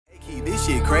this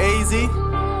shit crazy.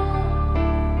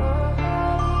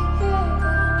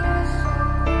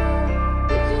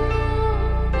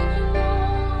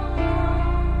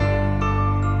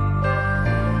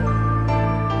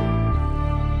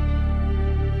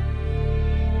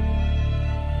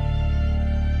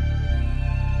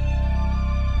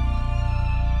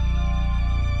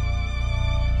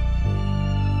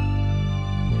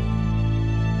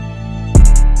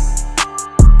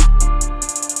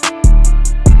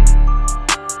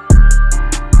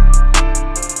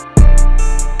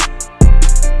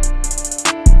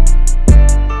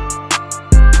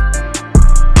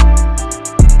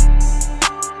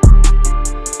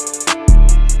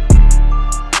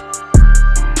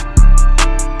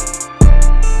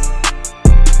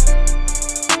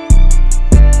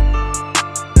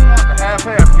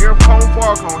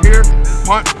 On here,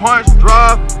 punch,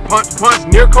 drive, punch,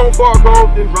 near cone, far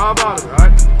cone, then drive out of it,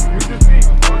 alright? Use your feet,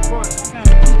 punch.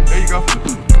 There you go,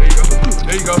 there you go,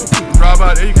 there you go. Drive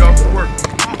out, there you go, work.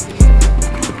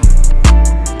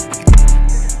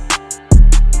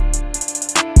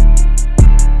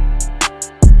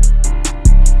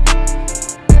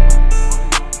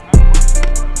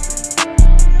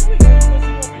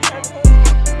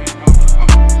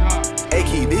 Hey,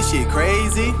 Key, this shit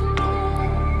crazy.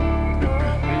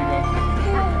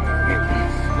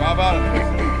 Drive out of it.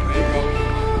 There you go.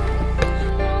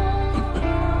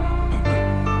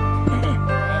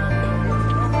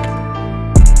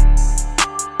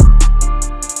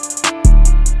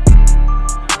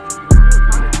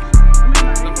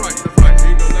 Left, right.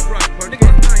 There you go, left, right.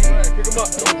 Pick him up.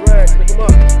 Don't drag. Pick him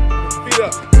up. Feet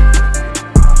up.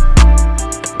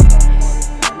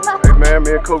 Hey,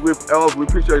 man, Coach Ellis, we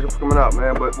appreciate you for coming out,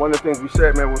 man. But one of the things we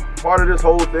said, man, part of this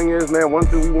whole thing is, man, one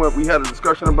thing we had a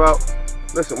discussion about.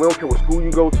 Listen, we don't care what school you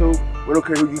go to. We don't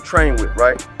care who you train with,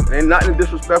 right? It ain't nothing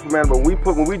disrespectful, man, but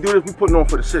when we do this, we putting on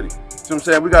for the city. See what I'm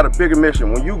saying? We got a bigger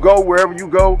mission. When you go wherever you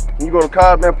go, when you go to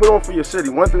college, man, put on for your city.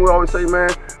 One thing we always say, man,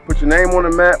 put your name on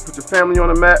the map, put your family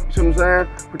on the map, you see what I'm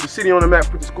saying? Put your city on the map,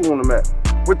 put your school on the map.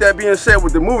 With that being said,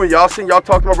 with the movement, y'all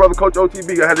talked to my brother, Coach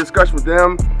OTB. I had a discussion with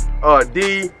them,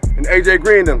 D, and AJ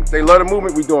Green, them. They love the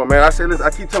movement we doing, man. I say, listen, I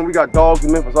keep telling them we got dogs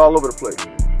in Memphis all over the place.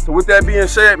 So with that being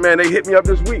said, man, they hit me up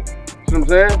this week. You know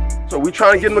what I'm saying? So we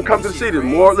trying to get them to come to the city. The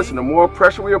more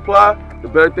pressure we apply, the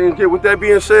better things get. With that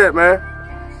being said, man,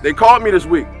 they called me this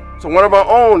week. So one of our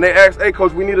own, they asked, hey,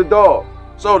 Coach, we need a dog.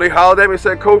 So they hollered at me and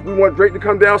said, Coach, we want Drake to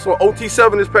come down. So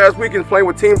OT7 this past weekend playing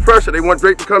with Team Pressure. They want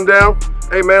Drake to come down.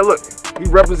 Hey, man, look, he's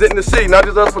representing the city, not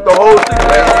just us, but the whole city,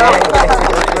 man.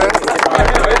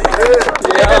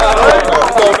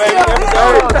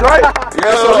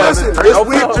 So listen, this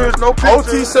week,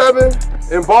 OT7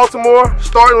 in Baltimore,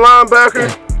 starting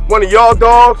linebacker, one of y'all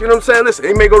dogs, you know what I'm saying? Listen,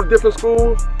 he may go to different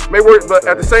schools, may work, but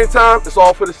at the same time, it's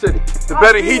all for the city. The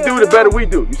better he do, the better we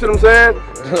do. You see what I'm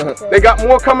saying? They got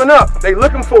more coming up. They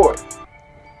looking for it.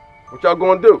 What y'all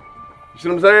gonna do? You see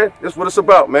what I'm saying? That's what it's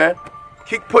about, man.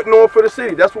 Keep putting on for the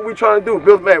city. That's what we trying to do.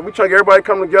 Bill, man, we trying to get everybody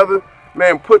come together,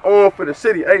 man, put on for the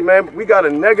city. Hey, man, we got a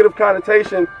negative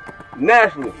connotation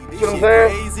nationally. You see what I'm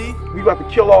saying? We about to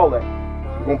kill all that.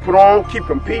 We're gonna put on, keep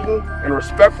competing in a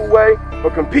respectful way,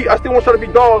 but compete. I still want y'all to be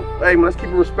dogs. Hey, man, let's keep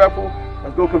it respectful.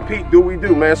 Let's go compete, do what we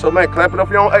do, man. So, man, clap it up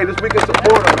for your own. Hey, this weekend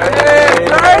support them, man.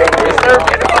 Hey,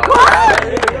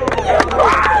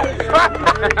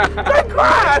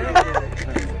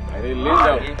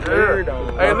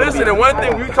 Hey, listen, and one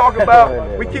thing we keep talking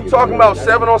about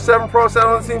 7-on-7 pro,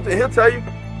 7-on teams, and he'll tell you,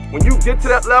 when you get to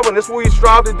that level, and this is what we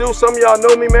strive to do, some of y'all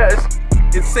know me, man,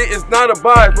 it's not a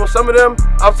bias, bro. Some of them,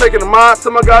 I've taken to mine.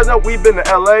 Some of my guys know we've been to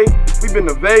LA, we've been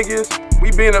to Vegas,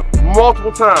 we've been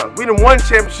multiple times. We done won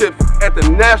championships at the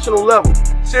national level.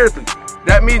 Seriously,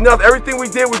 that means nothing. Everything we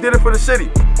did it for the city.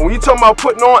 When you talking about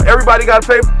putting on, everybody got to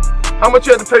pay. How much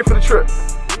you have to pay for the trip?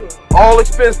 All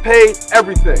expense paid,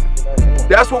 everything.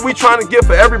 That's what we trying to get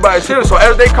for everybody. Seriously, so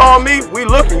as they call me, we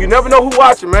looking. You never know who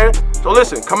watching, man. So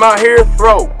listen, come out here,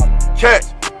 throw, catch.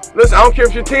 Listen, I don't care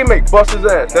if your teammate busts his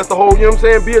ass. That's the whole, you know what I'm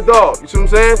saying, be a dog. You see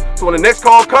what I'm saying? So when the next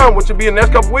call comes, which will be in the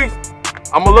next couple weeks,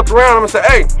 I'm going to look around, I'm going to say,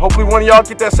 hey, hopefully one of y'all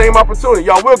get that same opportunity.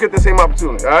 Y'all will get that same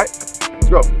opportunity, all right? Let's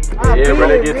go. Yeah, bro,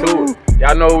 let's get to it.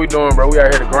 Y'all know what we doing, bro. We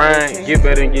out here to grind, get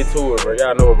better and get to it, bro.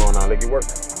 Y'all know what's going on. Let's get working.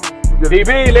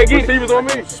 DB, let's get receivers on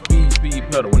me. Speed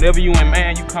pedal. Whenever you in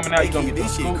man, you coming out, you going to get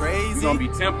some crazy. You going to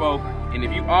be tempo. And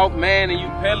if you off man and you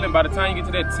pedaling, by the time you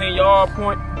get to that 10-yard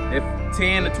point, that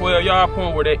 10 to 12-yard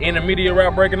point where that intermediate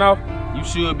route breaking off, you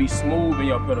should be smooth in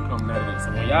your pedal coming out of it.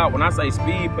 So when I say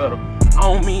speed pedal, I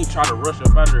don't mean try to rush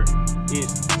up out of there.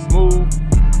 It's smooth,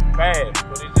 fast,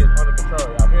 but it's just under control.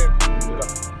 Y'all hear?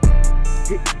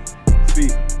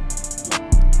 Speed.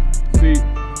 Speed.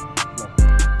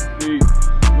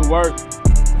 work.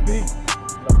 Speed.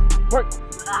 Work.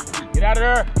 Get out of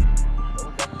there.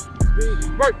 Speed.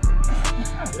 Work.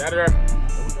 Get out of there.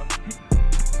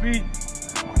 Speed.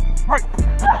 Work.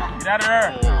 Get out of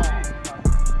there.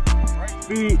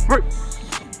 Speed. Work.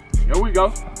 There we go.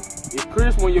 It's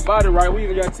crisp when your body right. We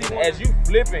even got teeth. As you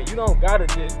flipping, you don't gotta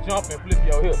just jump and flip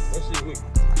your hip. That shit weak.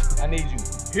 I need you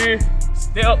here,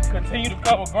 step, continue to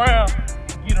cover ground,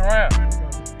 get around.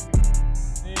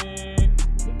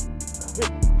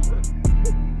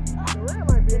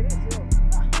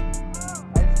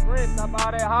 Hey, sprint, stop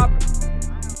all that hopping.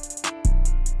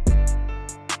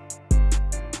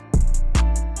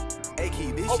 Hey,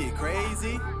 Key, this shit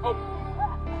crazy. You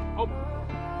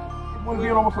want to be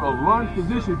in almost a lunge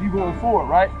position if you're going forward,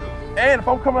 right? And if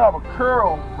I'm coming out of a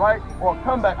curl, right, or a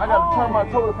comeback, I got to turn my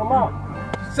toe to come out.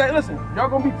 Say, listen, y'all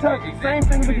gonna be touching. Same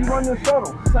thing as if you run this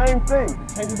shuttle. Same thing.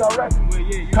 Change the direction.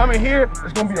 Coming here,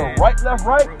 it's gonna be a right, left,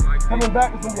 right. Coming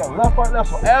back, it's gonna be a left, right, left.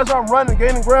 So as I'm running,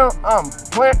 gaining ground, I'm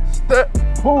plant, step,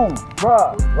 boom,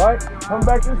 drive, right? Come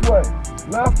back this way.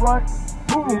 Left, right,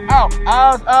 boom, out.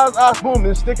 Eyes, boom,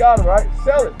 then stick out of it, right?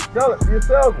 Sell it, be a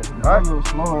salesman, all right? A little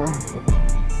slower.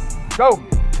 Go.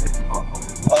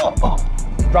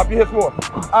 Drop your hips more.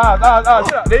 Eyes,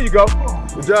 shit out. There you go.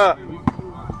 Good job.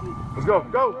 Let's go.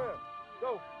 Go.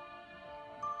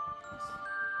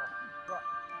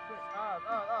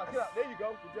 Get out. There you go.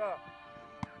 Good job.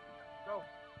 Go.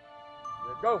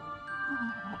 There, go.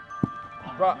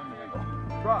 Drop.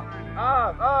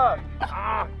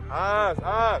 Eyes.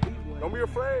 Don't be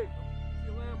afraid. See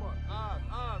your landmark. Eyes.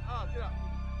 Get out.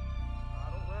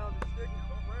 Don't round it, stick it.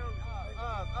 Don't round it.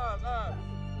 Eyes.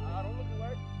 Don't look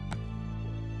away.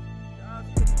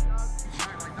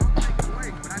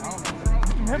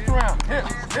 Hips around. Hips.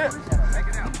 Take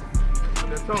it out.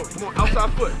 That toe. Come on.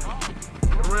 Outside foot.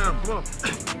 Get around. Come on.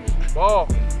 Ball.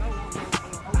 Come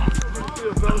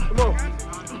on.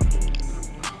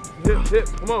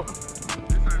 Hips. Come on.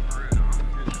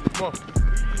 The ball.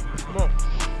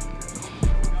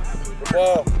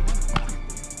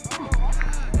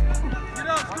 Get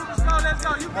up. Scoop slow. Let's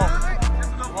go. You good? That's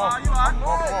a good ball. You all right? Come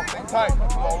on. Stay tight.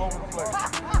 All over the place.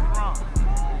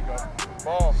 There you go.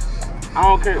 Ball. I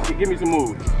don't care. Give me some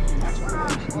moves.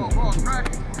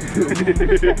 You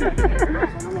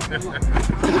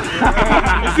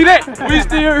see that? We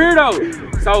still here though.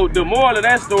 So the moral of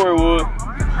that story was,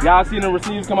 y'all seen the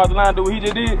receivers come out the line do what he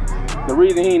just did? The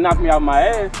reason he ain't knocked me out my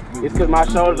ass is because my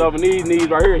shoulders over knees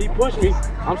right here. He pushed me.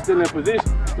 I'm still in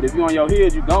position. But if you on your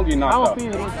heels, you gon' get knocked out.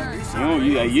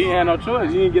 You ain't had no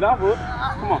choice. You ain't get off of it.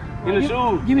 Come on. In the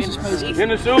shoes. Give me some space. In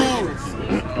the shoes.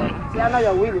 See, I know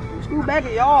your weakness. Scoot back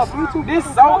at y'all. This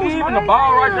is so even. The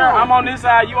ball right there. I'm on this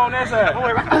side. You on that side. Don't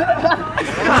worry about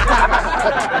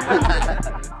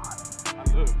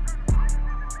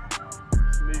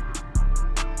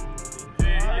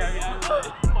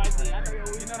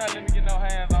You know not let me get no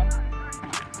hands on.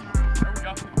 There we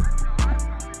go.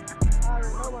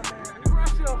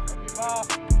 Pressure.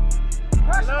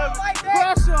 Pressure don't like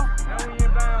that. Pressure. I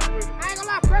ain't gonna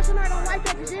lie, pressure not gonna like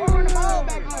that because you ain't run the ball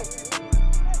back home.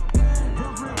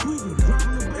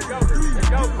 Let's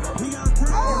go.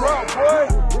 All right, boy.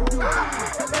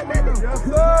 Yes,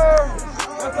 sir.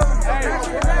 Hey,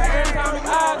 every time his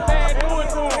eyes bad, do it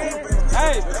to him.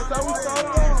 Hey, that's how we started.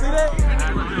 See that?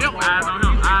 Yep, eyes on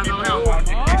him.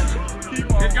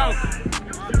 Let's go.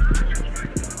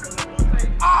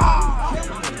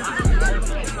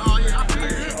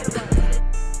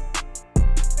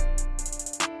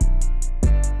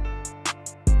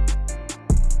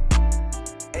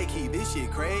 Hey, Key, this shit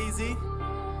crazy.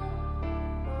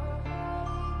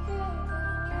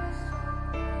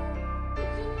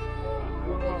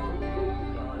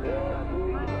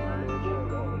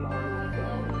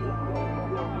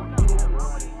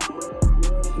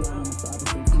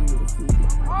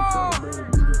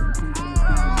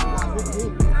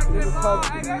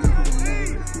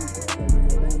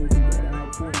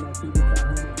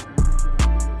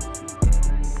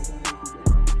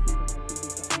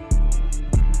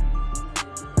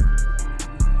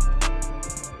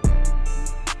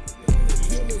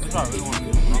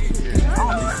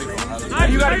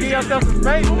 You gotta give yourself some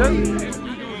space, dude.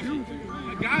 I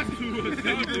got to or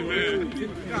something, man.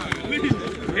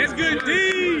 It's good D. If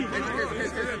you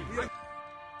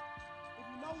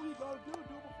know what you gotta do it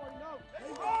before you know.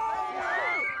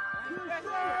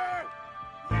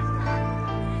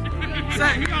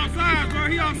 Say, he outside, bro.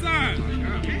 He outside.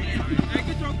 Hey,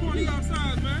 get your point. He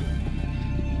outside, man.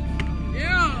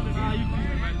 Yeah.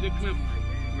 Just clip him.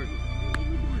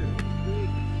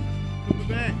 Put it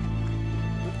back.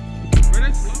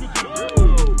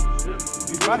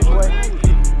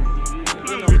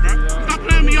 Stop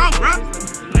playing me off, bro.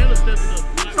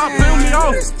 Stop playing me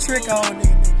off. Trick on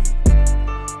nigga.